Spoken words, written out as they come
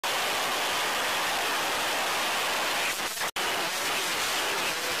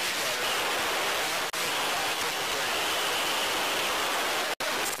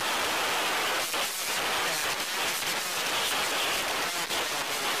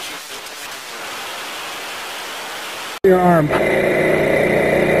Your arm. Yeah.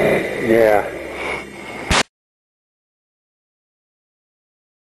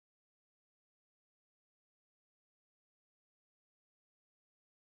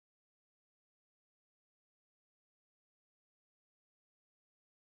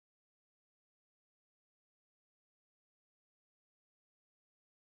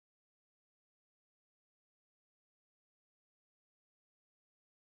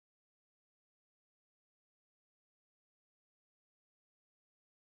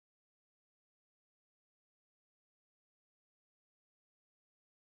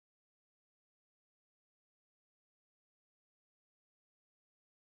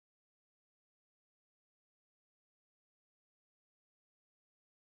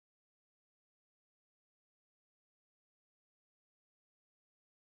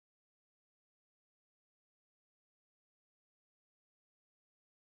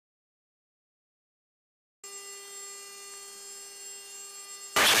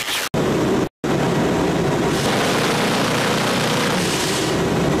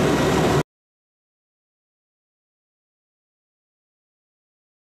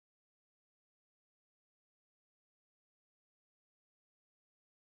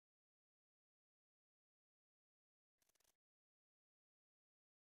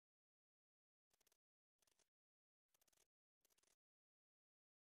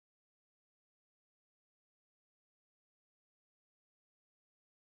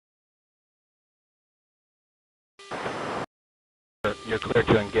 You're clear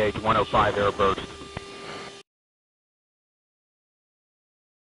to engage 105 airburst.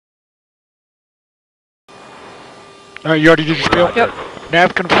 Alright, you already did your spiel? Yep.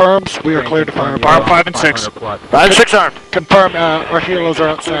 Nav confirms, we are cleared to fire. Arm 5 and 6. 5 and 6 armed. Confirm, our helos are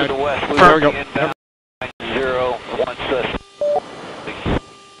outside. There we go.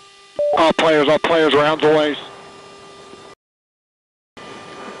 All players, rounds away.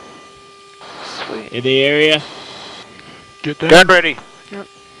 Sweet. In the area. Get that. Gun ready. Yep.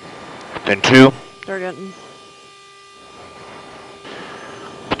 Then 2. They're getting.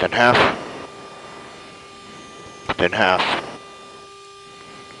 Then half. Then half.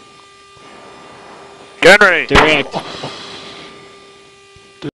 Gun ready. Direct.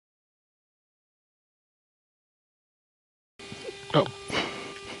 Oh.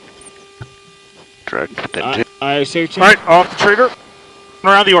 Direct. Then 2. I searching. Alright, off the trigger.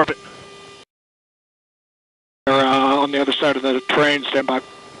 Around the orbit. On the other side of the terrain, stand by.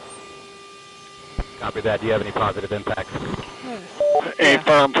 Copy that. Do you have any positive impacts? A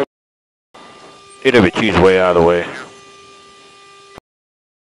firm. AWT's way out of the way.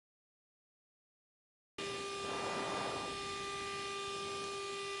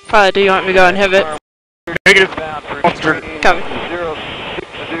 Probably, do you want me to go and inhibit? Negative. Off the trigger. Copy.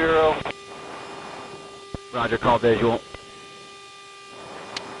 060. Roger, call visual.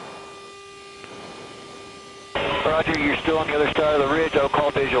 Roger, you're still on the other side of the ridge. I'll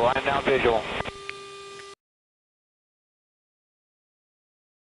call visual. I am now visual.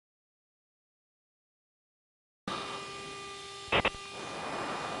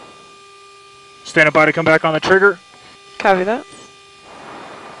 Standing by to come back on the trigger. Copy that.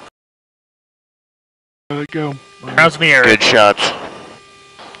 Go. Rounds in the area. Good shots.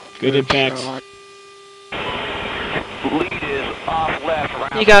 Good impacts. Lead is off left.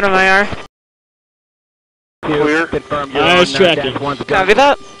 Round You got him, IR. Clear. Confirm you're I on was tracking. dash 1's gun. Copy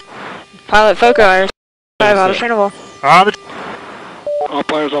that. Pilot Foco, IR. 5 out of trainable. On the. All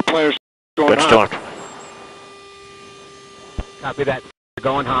players. Going Good storm. Copy that.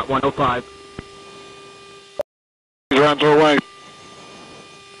 Going hot. 105. These rounds are away.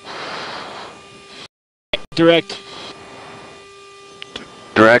 Direct.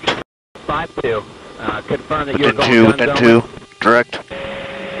 Direct. 5-2. Confirm that you're Within going 2. guns Within only. 2. Direct.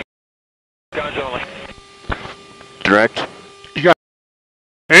 Guns only. Direct.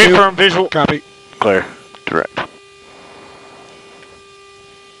 A firm visual. Copy. Clear. Direct.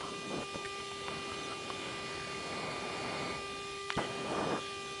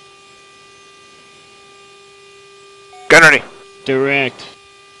 Gun ready. Direct.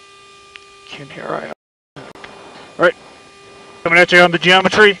 Can't hear I. Alright. Coming at you on the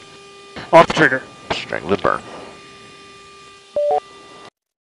geometry. Off the trigger. Strangle the burn.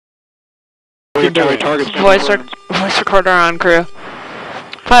 Voice recorder on crew.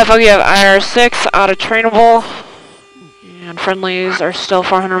 5 Foco, you have IR6 out of trainable. And friendlies are still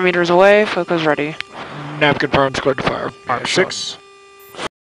 400 meters away. Foco's ready. Nav confirms, cleared to fire. Arm 6.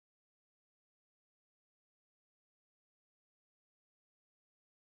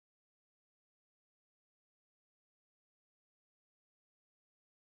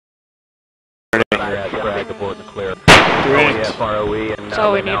 Frag aboard the clear. Direct. FROE, and That's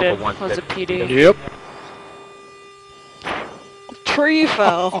all we Alpha needed 150. was a PD. Yep. Tree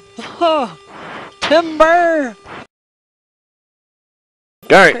fell. Timber.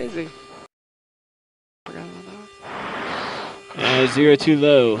 Alright. Crazy. Forgot about that. 0-2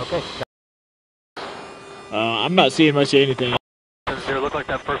 low. I'm not seeing much of anything. It looked like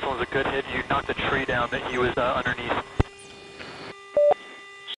that first one was a good hit. You knocked the tree down that he was underneath.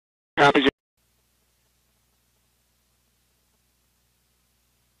 Copy.